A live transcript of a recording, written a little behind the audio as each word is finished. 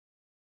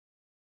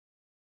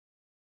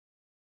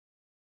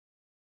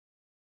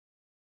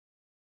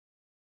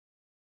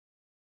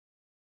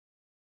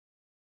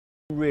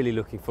Really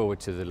looking forward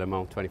to the Le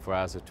Mans 24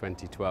 Hours of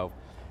 2012.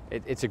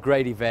 It's a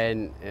great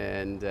event,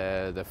 and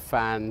the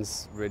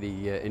fans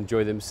really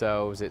enjoy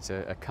themselves. It's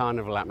a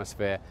carnival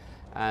atmosphere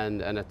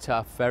and a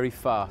tough, very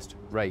fast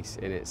race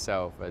in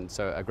itself, and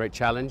so a great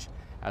challenge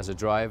as a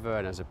driver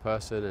and as a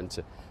person, and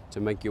to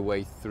make your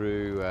way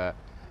through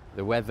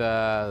the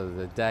weather,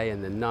 the day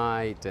and the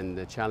night, and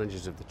the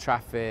challenges of the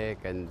traffic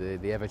and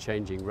the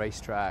ever-changing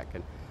racetrack.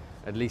 And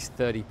at least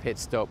 30 pit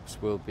stops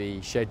will be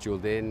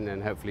scheduled in,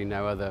 and hopefully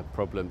no other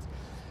problems.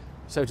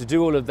 So to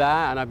do all of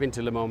that, and I've been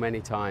to Le Mans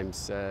many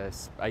times,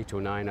 8 or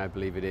 9 I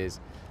believe it is,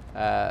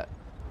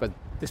 but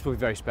this will be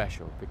very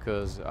special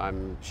because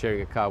I'm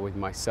sharing a car with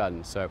my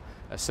son. So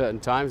at certain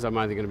times I'm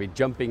either going to be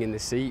jumping in the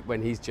seat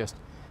when he's just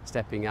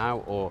stepping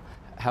out, or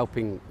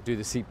helping do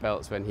the seat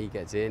belts when he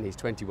gets in. He's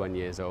 21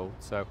 years old.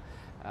 So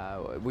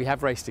we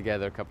have raced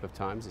together a couple of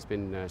times. It's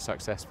been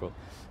successful,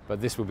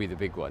 but this will be the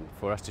big one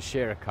for us to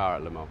share a car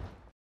at Le Mans.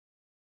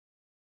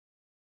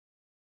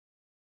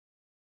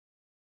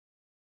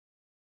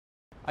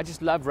 I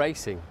just love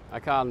racing. I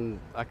can't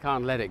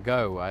let it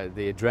go.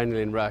 The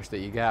adrenaline rush that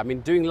you get. I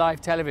mean, doing live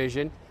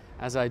television,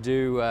 as I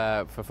do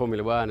for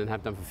Formula One and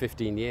have done for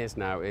 15 years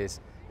now, is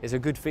a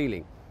good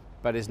feeling,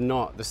 but it's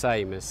not the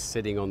same as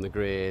sitting on the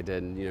grid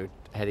and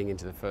heading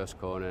into the first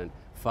corner and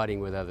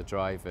fighting with other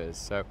drivers.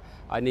 So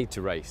I need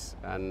to race,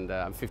 and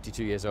I'm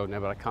 52 years old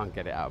now, but I can't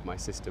get it out of my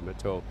system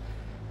at all.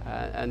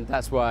 And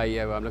that's why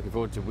I'm looking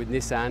forward to, with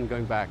Nissan,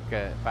 going back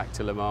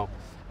to Le Mans.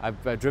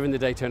 I've driven the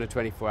Daytona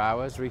 24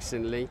 Hours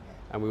recently,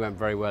 and we went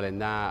very well in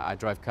that. I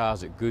drive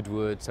cars at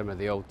Goodwood, some of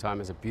the old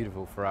timers, a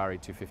beautiful Ferrari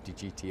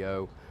 250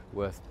 GTO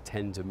worth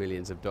tens of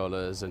millions of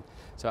dollars. And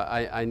so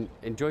I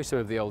enjoy some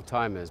of the old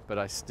timers, but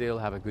I still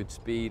have a good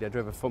speed. I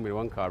drove a Formula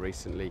One car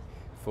recently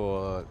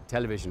for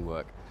television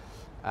work,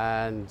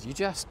 and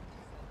it's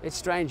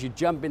strange. You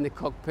jump in the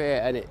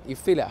cockpit and you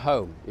feel at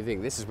home. You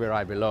think, this is where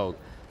I belong.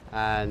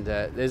 And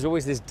there's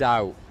always this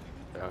doubt,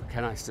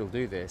 can I still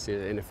do this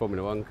in a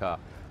Formula One car?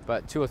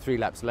 But 2 or 3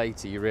 laps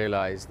later, you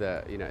realize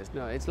that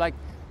it's like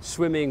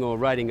swimming or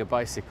riding a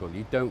bicycle.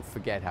 You don't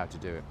forget how to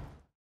do it.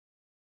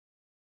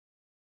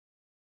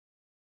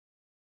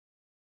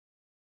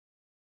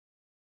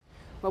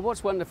 Well,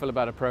 what's wonderful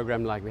about a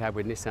program like we had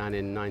with Nissan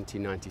in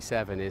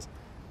 1997 is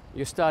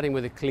you're starting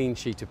with a clean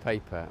sheet of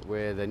paper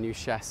with a new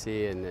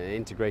chassis and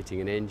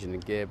integrating an engine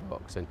and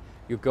gearbox, and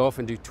you go off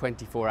and do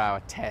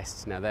 24-hour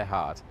tests. Now they're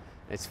hard.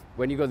 It's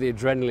when you've got the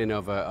adrenaline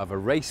of a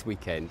race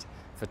weekend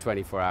for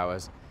 24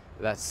 hours.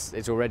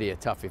 It's already a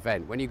tough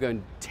event. When you go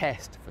and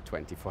test for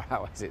 24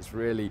 hours, it's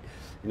really,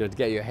 to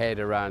get your head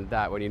around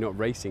that when you're not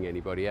racing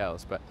anybody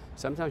else. But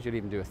sometimes you'll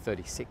even do a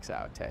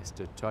 36-hour test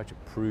to try to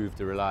prove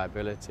the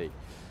reliability.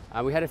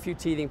 And we had a few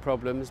teething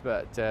problems,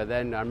 but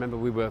then I remember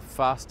we were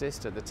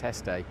fastest at the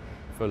test day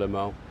for Le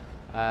Mans,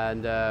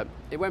 and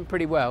it went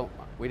pretty well.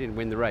 We didn't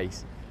win the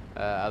race,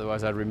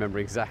 otherwise I'd remember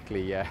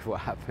exactly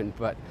what happened.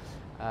 But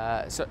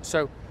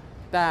so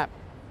that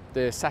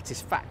the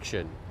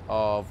satisfaction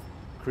of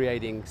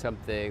creating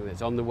something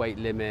that's on the weight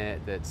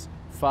limit, that's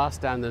fast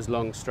down those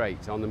long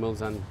straights on the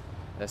Mulsanne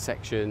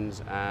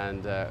sections,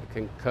 and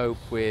can cope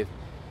with,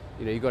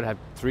 you've got to have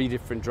 3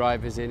 different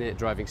drivers in it,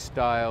 driving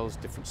styles,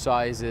 different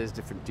sizes,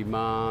 different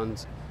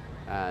demands,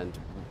 and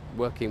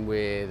working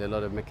with a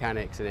lot of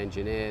mechanics and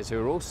engineers who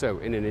are also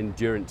in an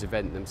endurance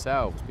event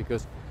themselves,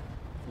 because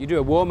you do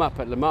a warm-up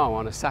at Le Mans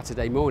on a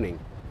Saturday morning,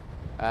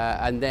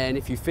 and then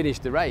if you finish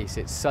the race,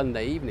 it's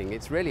Sunday evening.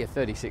 It's really a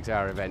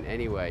 36-hour event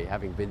anyway,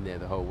 having been there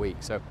the whole week.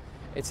 So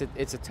it's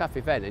a tough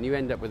event, and you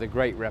end up with a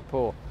great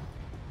rapport.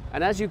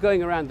 And as you're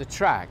going around the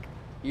track,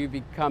 you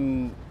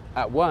become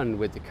at one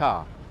with the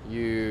car.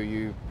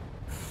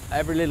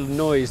 Every little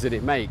noise that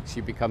it makes,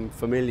 you become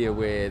familiar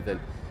with,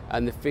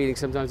 and the feeling,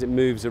 sometimes it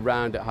moves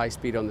around at high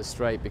speed on the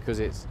straight because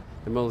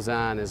the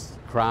Mulsanne is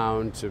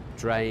crowned to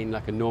drain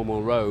like a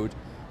normal road,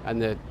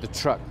 and the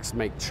trucks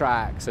make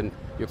tracks, and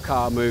your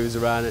car moves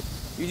around, and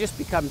you just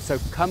become so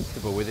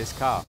comfortable with this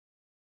car.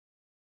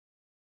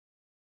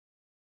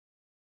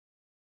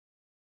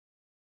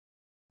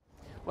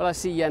 Well, I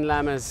see Jan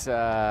Lammers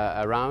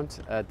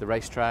around at the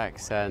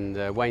racetracks,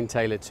 and Wayne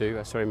Taylor too.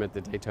 I saw him at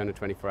the Daytona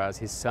 24 Hours.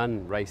 His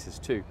son races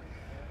too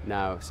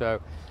now. So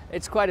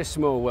it's quite a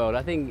small world.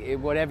 I think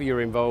whatever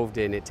you're involved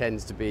in, it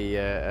tends to be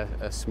a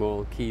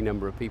small key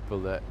number of people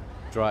that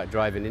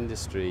drive an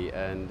industry,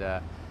 and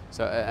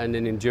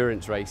in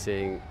endurance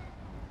racing,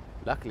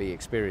 luckily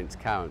experience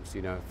counts.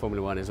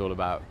 Formula One is all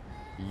about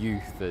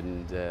youth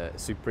and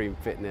supreme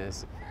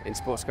fitness. In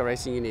sports car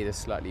racing, you need a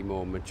slightly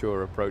more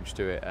mature approach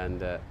to it,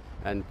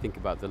 and think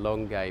about the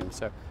long game.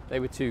 So they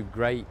were 2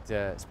 great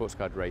sports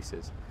car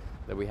races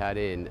that we had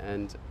in,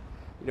 and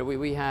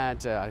we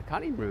had, I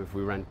can't even remember if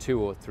we ran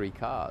 2 or 3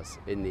 cars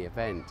in the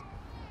event,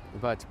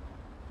 but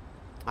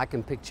I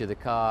can picture the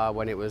car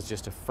when it was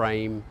just a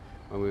frame,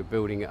 when we were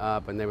building it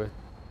up and they were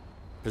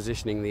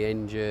positioning the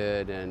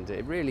engine, and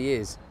it really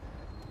is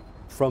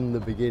from the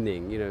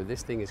beginning.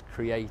 This thing is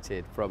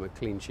created from a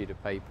clean sheet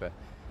of paper,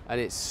 and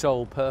its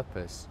sole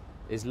purpose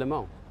is Le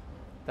Mans.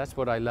 That's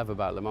what I love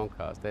about Le Mans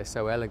cars. They're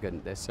so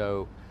elegant, they're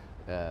so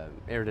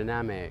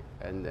aerodynamic,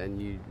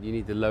 and you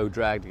need the low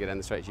drag to get down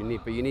the straights.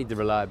 But you need the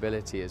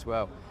reliability as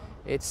well.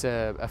 It's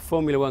a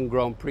Formula One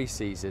Grand Prix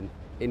season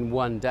in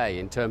one day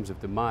in terms of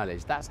the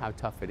mileage. That's how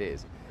tough it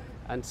is.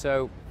 And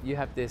so you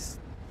have this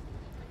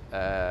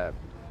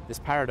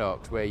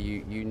paradox where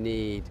you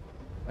need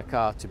a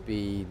car to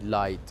be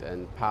light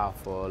and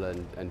powerful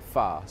and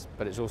fast,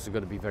 but it's also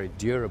got to be very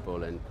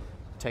durable and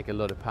take a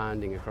lot of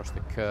pounding across the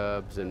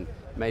curbs and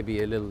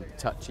maybe a little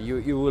touchy.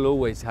 You will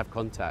always have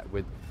contact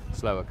with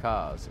slower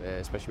cars,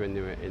 especially when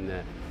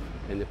they're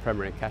in the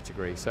Premier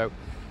category. So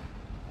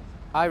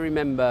I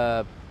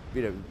remember,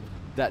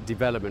 that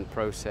development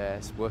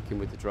process, working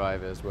with the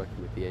drivers,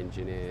 working with the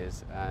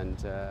engineers,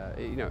 and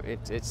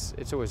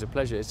it's always a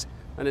pleasure.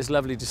 And it's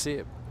lovely to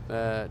see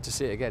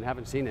it again.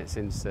 Haven't seen it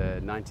since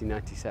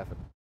 1997.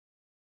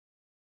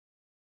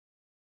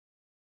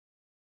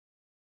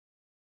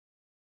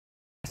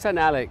 My son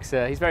Alex,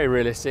 he's very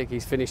realistic.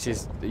 He's finished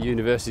his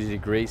university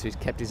degree, so he's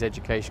kept his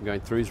education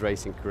going through his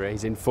racing career.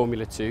 He's in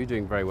Formula 2,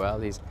 doing very well.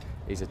 He's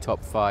a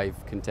top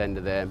 5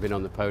 contender there, been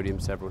on the podium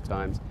several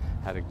times,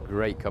 had a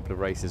great couple of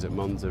races at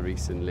Monza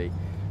recently.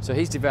 So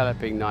he's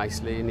developing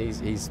nicely, and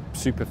he's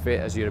super fit,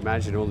 as you'd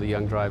imagine all the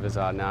young drivers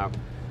are now.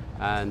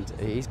 And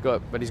he's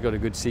got a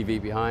good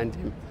CV behind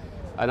him.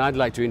 And I'd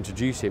like to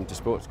introduce him to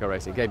sports car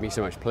racing. It gave me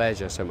so much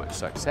pleasure, so much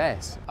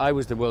success. I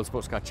was the world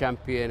sports car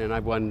champion, and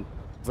I've won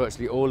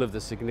virtually all of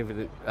the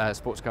significant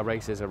sports car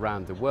races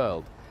around the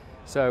world.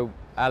 So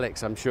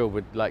Alex, I'm sure,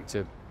 would like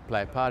to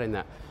play a part in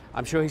that.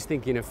 I'm sure he's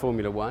thinking of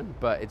Formula One,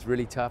 but it's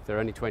really tough. There are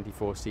only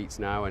 24 seats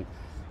now,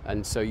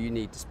 and so you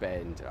need to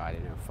spend, I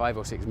don't know, £5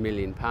 or £6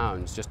 million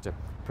just to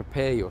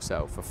prepare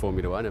yourself for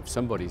Formula One of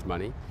somebody's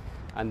money,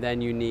 and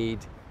then you need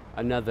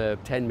another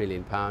 £10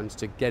 million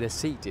to get a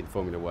seat in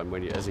Formula One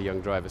as a young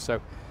driver. So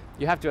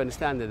you have to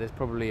understand that there's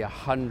probably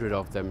 100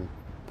 of them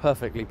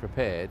perfectly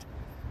prepared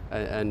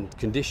and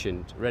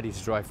conditioned, ready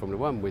to drive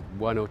Formula One with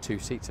 1 or 2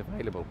 seats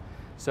available.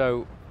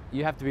 So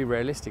you have to be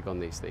realistic on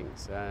these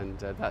things, and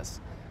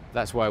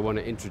that's why I want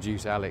to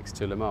introduce Alex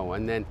to Le Mans.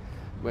 And then,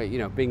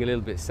 being a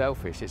little bit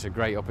selfish, it's a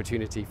great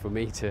opportunity for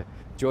me to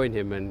join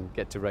him and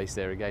get to race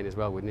there again as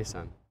well with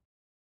Nissan.